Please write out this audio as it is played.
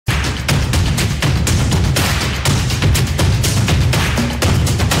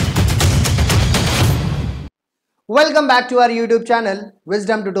Welcome back to our YouTube channel,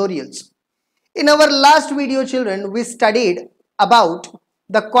 Wisdom Tutorials. In our last video, children, we studied about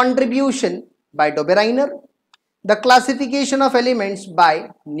the contribution by Demerits, the classification of elements by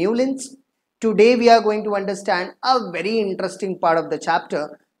Newlands. Today, we are going to understand a very interesting part of the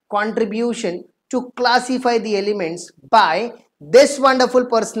chapter, contribution to classify the elements by this wonderful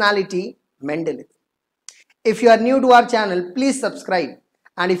personality, Mendeleev. If you are new to our channel, please subscribe.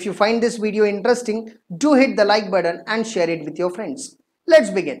 And if you find this video interesting, do hit the like button and share it with your friends. Let's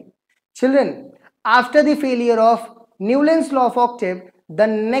begin. Children, after the failure of Newlands Law of Octaves, the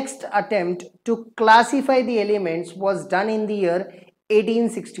next attempt to classify the elements was done in the year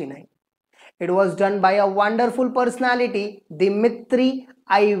 1869. It was done by a wonderful personality, Dmitri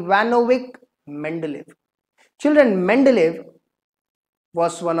Ivanovich Mendeleev. Children, Mendeleev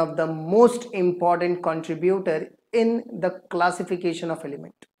was one of the most important contributor in the classification of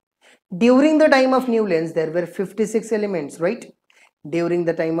element. During the time of Newlands, there were 56 elements, right? During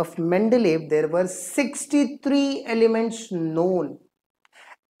the time of Mendeleev, there were 63 elements known.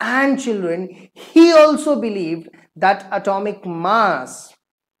 And children, he also believed that atomic mass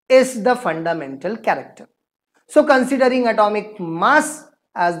is the fundamental character. So considering atomic mass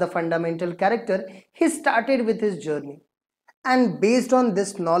as the fundamental character, he started with his journey. And based on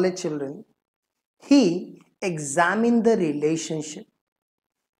this knowledge, children, he examined the relationship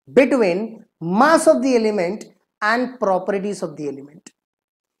between mass of the element and properties of the element.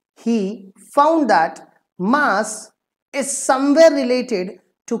 He found that mass is somewhere related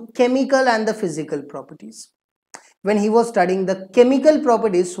to chemical and the physical properties. When he was studying the chemical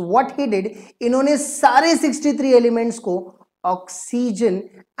properties, what he did, इन्होंने सारे 63 elements को oxygen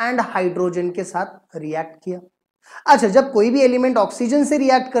and hydrogen के साथ react किया. अच्छा, जब कोई भी एलिमेंट ऑक्सीजन से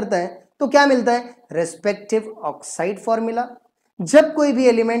रिएक्ट करता है तो क्या मिलता है? Respective oxide formula. जब कोई भी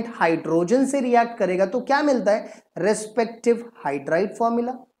एलिमेंट हाइड्रोजन से रिएक्ट करेगा तो क्या मिलता है? Respective hydride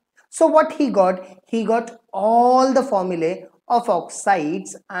formula. So what he got all the फॉर्मूले of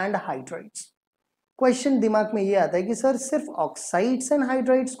oxides and hydrides. Question दिमाग में ये आता है कि सर सिर्फ ऑक्साइड्स एंड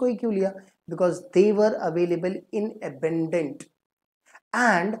हाइड्राइड्स को ही क्यों लिया? Because they were available in abundant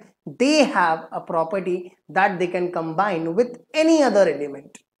and they have a property that they can combine with any other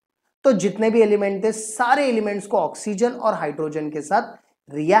element. तो जितने भी एलिमेंट थे सारे एलिमेंट्स को ऑक्सीजन और हाइड्रोजन के साथ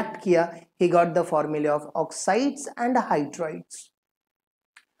रिएक्ट किया. he got the formula of oxides and hydrides.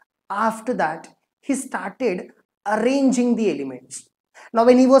 After that he started arranging the elements. Now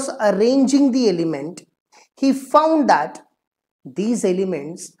when he was arranging the element, he found that these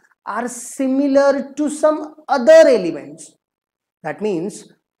elements are similar to some other elements. That means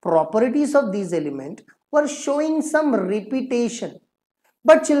properties of these elements were showing some repetition.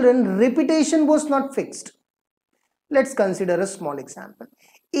 But children, repetition was not fixed. Let's consider a small example.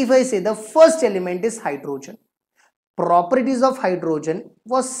 If I say the first element is hydrogen, properties of hydrogen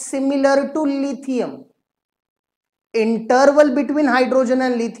was similar to lithium. Interval between hydrogen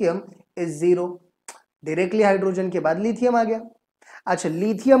and lithium is 0. Directly hydrogen के बाद lithium आ गया. अच्छा,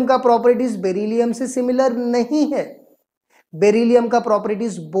 lithium का properties beryllium से similar नहीं है. Beryllium का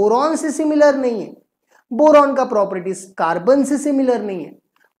properties boron से सिमिलर नहीं है. बोरॉन का प्रॉपर्टीज कार्बन से सिमिलर नहीं है.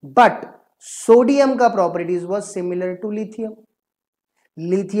 बट सोडियम का properties was similar to lithium.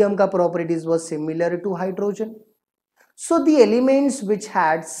 Lithium का properties was similar to hydrogen. So the elements which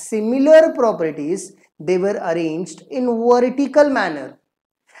had similar properties they were arranged in vertical manner,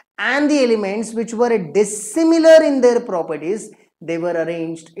 and the elements which were dissimilar in their properties they were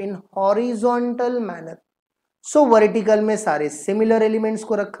arranged in horizontal manner. So vertical में सारे similar elements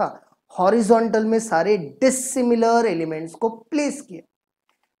को रखा, horizontal में सारे dissimilar elements को place किया.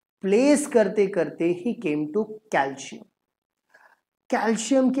 Place करते करते ही केम टू कैल्शियम.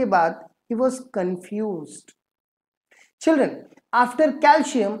 कैल्शियम के बाद he was confused. Children, after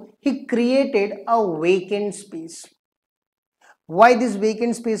calcium he created a vacant space. Why this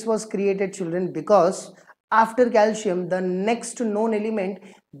vacant space was created children? Because after calcium the next known element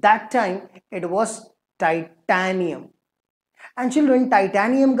that time it was titanium. And children,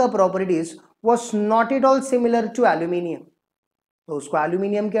 titanium का properties was not at all similar to aluminium. तो उसको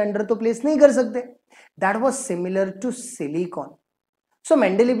aluminium के under तो place नहीं कर सकते. That was similar to silicon. So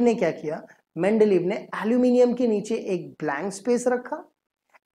Mendeleev ने क्या किया? मेंडेलीव ने aluminium के नीचे एक blank space रखा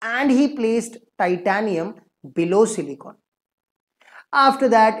and he placed titanium below silicon. After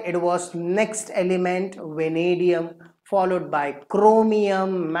that it was next element vanadium, followed by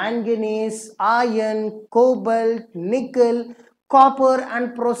chromium, manganese, iron, cobalt, nickel, copper,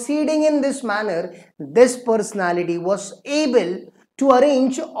 and proceeding in this manner, this personality was able to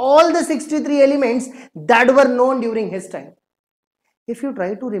arrange all the 63 elements that were known during his time. If you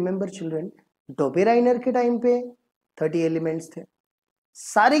try to remember children, Dobereiner के time पे 30 elements थे,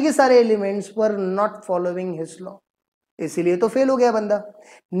 सारे के सारे elements were not following his law, इसीलिए तो fail हो गया बंदा।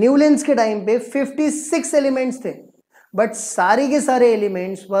 न्यूलैंड्स के टाइम पे 56 एलिमेंट्स थे, बट सारे के सारे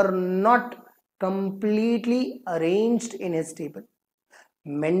elements were not completely arranged in his table.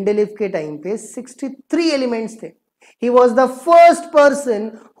 Mendeleev के टाइम पे 63 एलिमेंट्स थे। He was the first person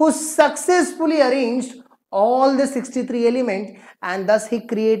who successfully arranged all the 63 elements, and thus he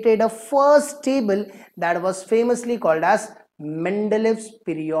created a first table that was famously called as Mendeleev's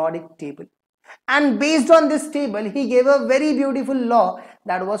periodic table. And based on this table, he gave a very beautiful law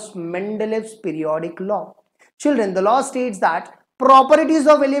that was Mendeleev's periodic law. Children, the law states that properties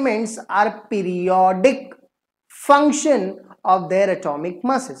of elements are periodic function of their atomic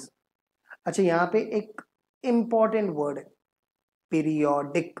masses. अच्छा, यहाँ पे एक important word है,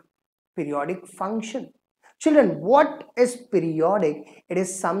 periodic function. Children, what is periodic? It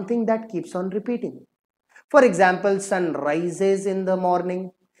is something that keeps on repeating. For example, sun rises in the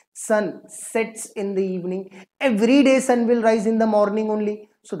morning, sun sets in the evening. Every day sun will rise in the morning only,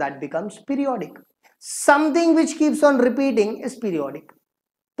 so that becomes periodic. Something which keeps on repeating is periodic.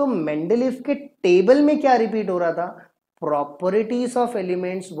 तो Mendeleev के table में क्या repeat हो रहा था? Properties of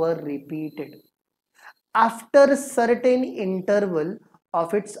elements were repeated after certain interval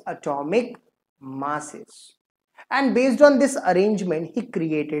of its atomic masses, and based on this arrangement he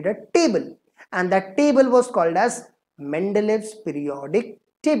created a table, and that table was called as Mendeleev's periodic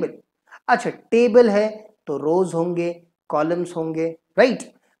table. अच्छा, table है तो रोज होंगे, columns होंगे, right?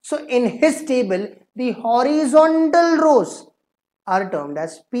 So in his table the horizontal rows are termed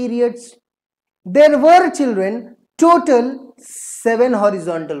as periods. There were, children, total 7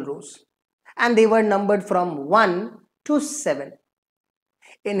 horizontal rows, and they were numbered from 1 to 7.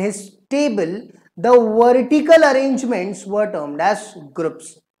 In his table, the vertical arrangements were termed as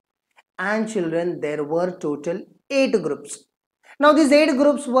groups, and children, there were total 8 groups. Now these 8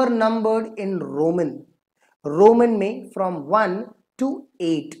 groups were numbered in Roman में from 1 to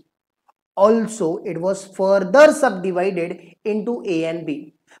 8. Also, it was further subdivided into A and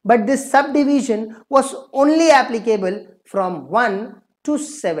B, but this subdivision was only applicable from 1 to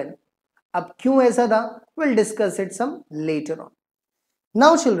 7. अब क्यों ऐसा था? We'll discuss it some later on.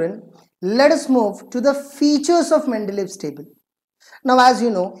 Now children, let us move to the features of Mendeleev's table. Now as you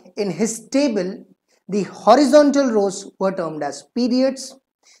know, in his table, the horizontal rows were termed as periods.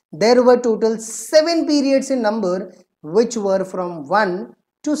 There were total 7 periods in number, which were from 1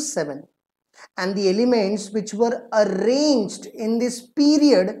 to 7. And the elements which were arranged in this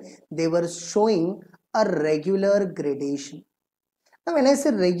period, they were showing a regular gradation. Now when I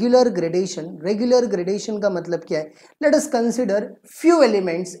say regular gradation का मतलब क्या है? Let us consider few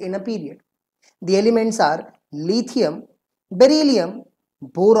elements in a period. The elements are lithium, beryllium,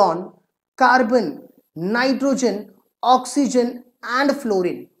 boron, carbon, nitrogen, oxygen and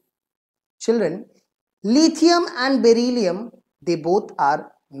fluorine. Children, lithium and beryllium, they both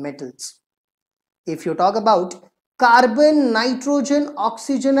are metals. If you talk about carbon, nitrogen,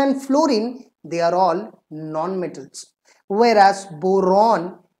 oxygen and fluorine, they are all non-metals, whereas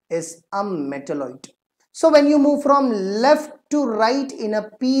boron is a metalloid. So when you move from left to right in a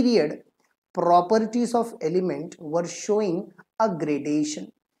period, properties of element were showing a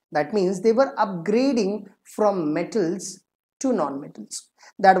gradation. That means they were upgrading from metals to non-metals.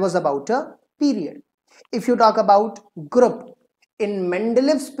 That was about a period. If you talk about group, in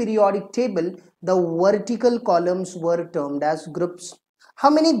Mendeleev's periodic table, the vertical columns were termed as groups. How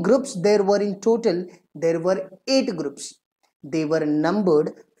many groups there were in total? There were 8 groups. They were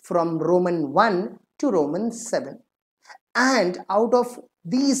numbered from Roman 1 to Roman 7. And out of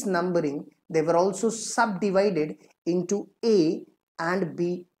these numbering, they were also subdivided into A and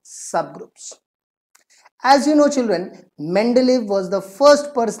B subgroups. As you know, children, Mendeleev was the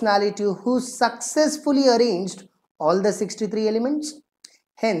first personality who successfully arranged all the 63 elements.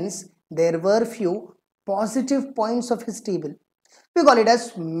 Hence, there were few positive points of his table. We call it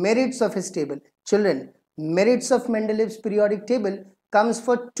as merits of his table. Children, merits of Mendeleev's periodic table comes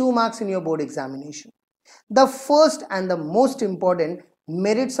for 2 marks in your board examination. The first and the most important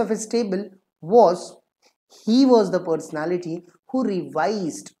merits of his table was he was the personality who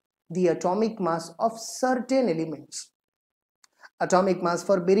revised the atomic mass of certain elements. Atomic mass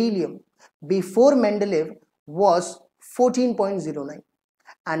for beryllium before Mendeleev was 14.09,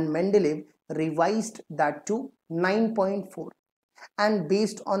 and Mendeleev revised that to 9.4, and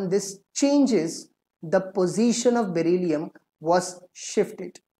based on this changes, the position of beryllium was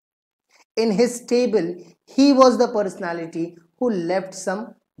shifted. In his table, he was the personality who left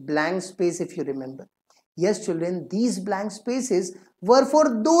some blank space, if you remember. Yes children, these blank spaces were for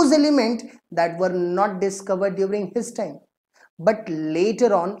those elements that were not discovered during his time. But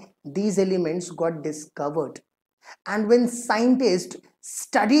later on, these elements got discovered. And when scientists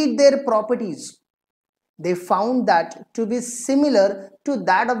studied their properties, they found that to be similar to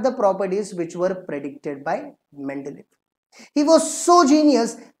that of the properties which were predicted by Mendeleev. He was so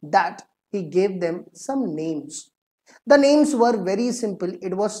genius that he gave them some names. The names were very simple.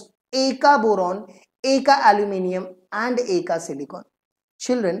 It was Eka boron, Eka aluminium and Eka silicon.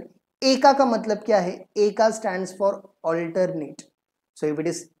 Children, Eka का मतलब क्या है? Eka stands for alternate. So if it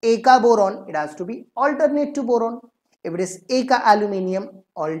is Eka boron, it has to be alternate to boron. If it is Eka aluminium,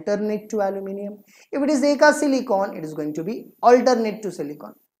 alternate to aluminium. If it is Eka silicon, it is going to be alternate to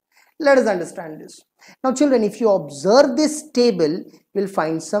silicon. Let us understand this. Now children, if you observe this table, you will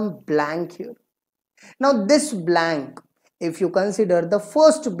find some blank here. Now this blank, if you consider the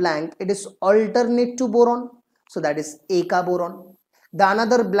first blank, it is alternate to boron. So that is Eka boron. The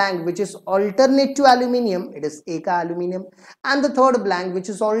another blank which is alternate to aluminium, it is Eka aluminium. And the third blank which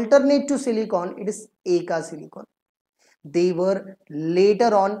is alternate to silicon, it is Eka silicon. They were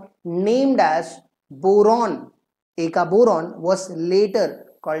later on named as boron. Eka boron was later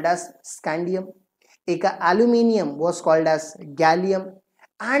called as scandium. Eka aluminium was called as gallium.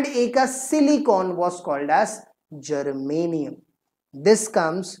 And Eka silicon was called as germanium. This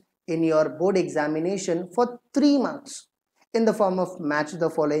comes in your board examination for 3 marks in the form of match the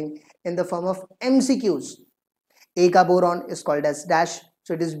following, in the form of MCQs. Eka boron is called as dash,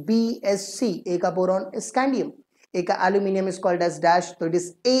 so it is BSc. Eka boron is scandium. Eka aluminium is called as dash, so it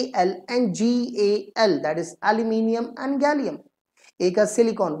is Al and Gal, that is aluminium and gallium. Eka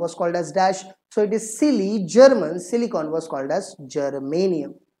silicon was called as dash, so it is Silly, German. Silicon was called as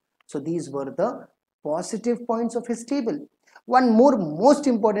germanium. So these were the positive points of his table. One more most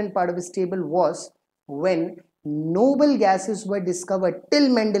important part of his table was when noble gases were discovered. Till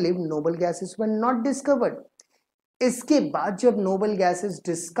Mendeleev, noble gases were not discovered. इसके बाद जब noble gases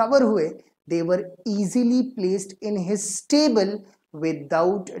discover हुए, they were easily placed in his table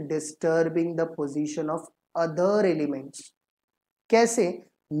without disturbing the position of other elements. कैसे?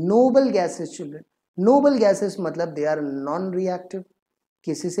 Noble gases children. Noble gases मतलब they are non-reactive.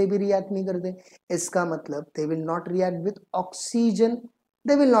 किसी से भी react नहीं करते. इसका मतलब they will not react with oxygen.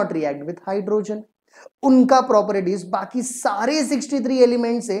 They will not react with hydrogen. उनका properties बाकी सारे 63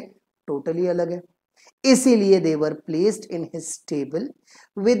 elements से totally अलग है. इसीलिए they were placed in his table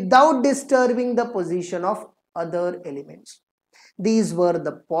without disturbing the position of other elements. These were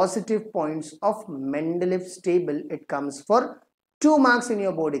the positive points of Mendeleev's table. It comes for 2 marks in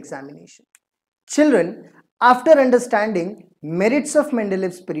your board examination. Children, after understanding merits of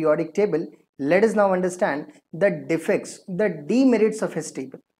Mendeleev's periodic table, let us now understand the defects, the demerits of his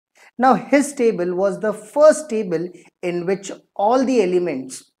table. Now his table was the first table in which all the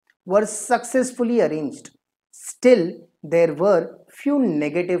elements were successfully arranged. Still, there were few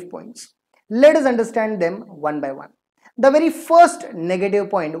negative points. Let us understand them one by one. The very first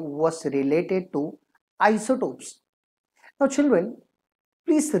negative point was related to isotopes. Now children,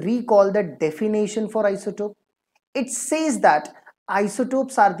 please recall the definition for isotope. It says that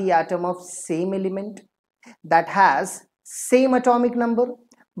isotopes are the atom of same element that has same atomic number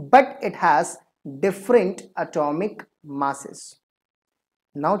but it has different atomic masses.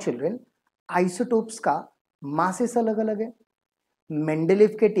 Now children, isotopes का masses अलग अलग है.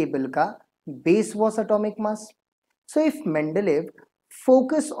 Mendeleev के table का base was atomic mass. So if Mendeleev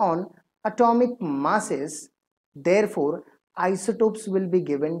focus on atomic masses, therefore isotopes will be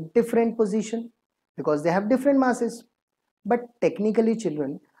given different position because they have different masses. But technically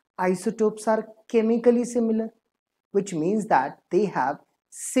children, isotopes are chemically similar, which means that they have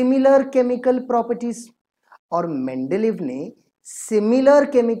similar chemical properties. और Mendeleev ने similar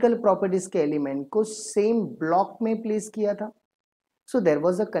chemical properties के element को same block में place किया था. So there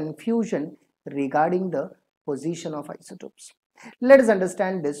was a confusion regarding the position of isotopes. Let us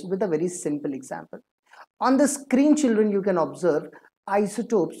understand this with a very simple example. On the screen children, you can observe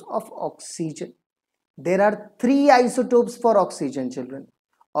isotopes of oxygen. There are 3 isotopes for oxygen children.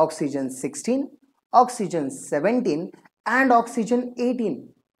 Oxygen 16, oxygen 17 and oxygen 18.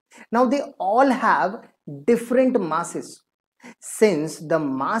 Now they all have different masses. Since the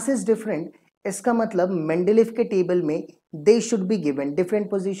mass is different, इसका मतलब Mendeleev के table में they should be given different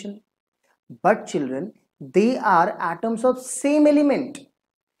position. But children, they are atoms of same element,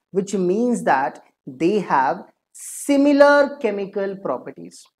 which means that they have similar chemical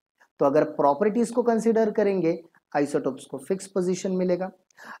properties. तो अगर properties को consider करेंगे, isotopes को fixed position मिलेगा.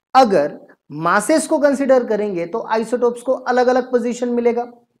 अगर masses को consider करेंगे तो isotopes को अलग अलग position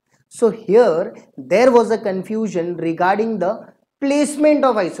मिलेगा. So here there was a confusion regarding the placement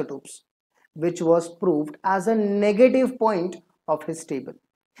of isotopes, which was proved as a negative point of his table.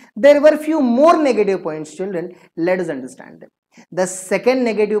 There were few more negative points, children. Let us understand them. The second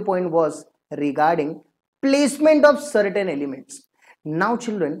negative point was regarding placement of certain elements. Now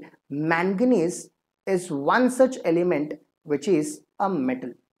children, manganese is one such element which is a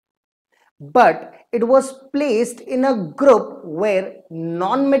metal, but it was placed in a group where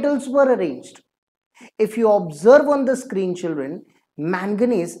non-metals were arranged. If you observe on the screen, children,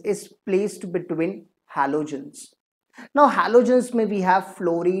 manganese is placed between halogens. Now halogens may we have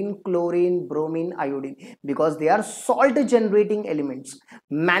fluorine, chlorine, bromine, iodine, because they are salt generating elements.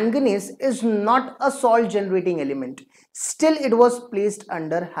 Manganese is not a salt generating element. Still it was placed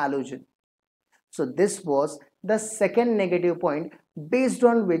under halogen. So this was the second negative point based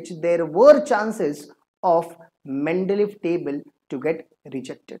on which there were chances of Mendeleev table to get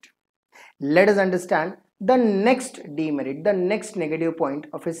rejected. Let us understand the next demerit, the next negative point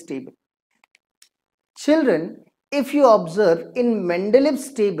of his table. Children, if you observe in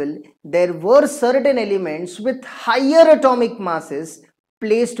Mendeleev's table, there were certain elements with higher atomic masses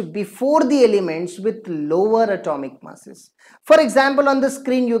placed before the elements with lower atomic masses. For example, on the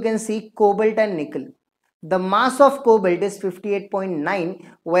screen you can see cobalt and nickel. The mass of cobalt is 58.9,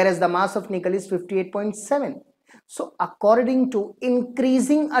 whereas the mass of nickel is 58.7. So according to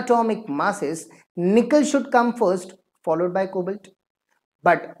increasing atomic masses, nickel should come first, followed by cobalt.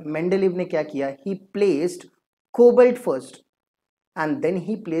 But Mendeleev ने क्या किया? He placed cobalt first and then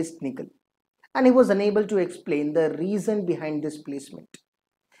he placed nickel, and he was unable to explain the reason behind this placement.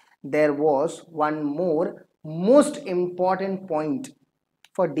 There was one more most important point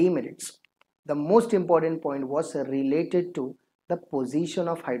for demerits. The most important point was related to the position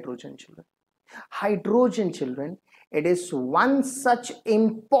of hydrogen, children. Hydrogen, children, it is one such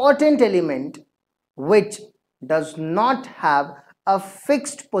important element which does not have a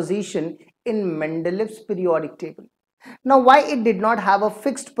fixed position in Mendeleev's periodic table. Now why it did not have a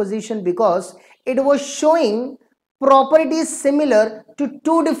fixed position? Because it was showing properties similar to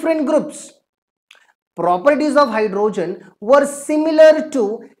two different groups. Properties of hydrogen were similar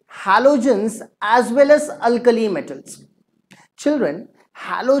to halogens as well as alkali metals. Children,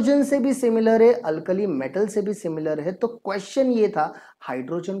 halogen से भी similar है, alkali metal से भी similar है, तो question ये था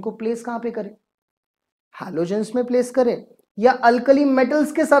hydrogen को प्लेस कहां पे करें? हैलोजेंस में प्लेस करें या अल्कली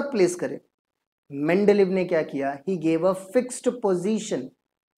मेटल्स के साथ प्लेस करें? मेंडलीव ने क्या किया? He gave a fixed position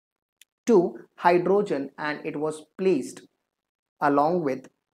to hydrogen and it was placed along with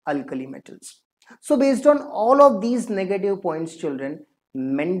alkali metals. So based on all of these negative points, children,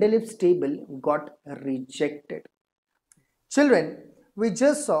 Mendeleev's table got rejected. Children, we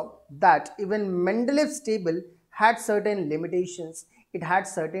just saw that even Mendeleev's table had certain limitations, it had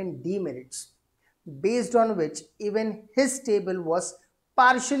certain demerits, based on which even his table was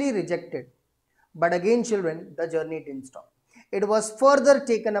partially rejected. But again, children, the journey didn't stop. It was further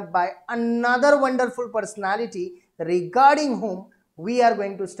taken up by another wonderful personality regarding whom we are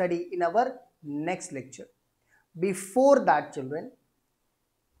going to study in our next lecture. Before that, children,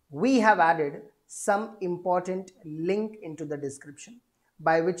 we have added some important link into the description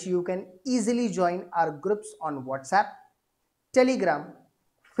by which you can easily join our groups on WhatsApp, Telegram,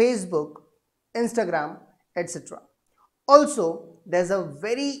 Facebook, Instagram, etc. Also, there's a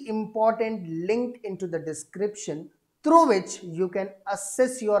very important link into the description through which you can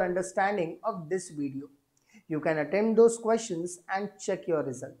assess your understanding of this video. You can attempt those questions and check your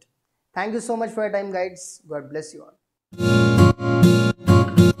result. Thank you so much for your time, guys. God bless you all.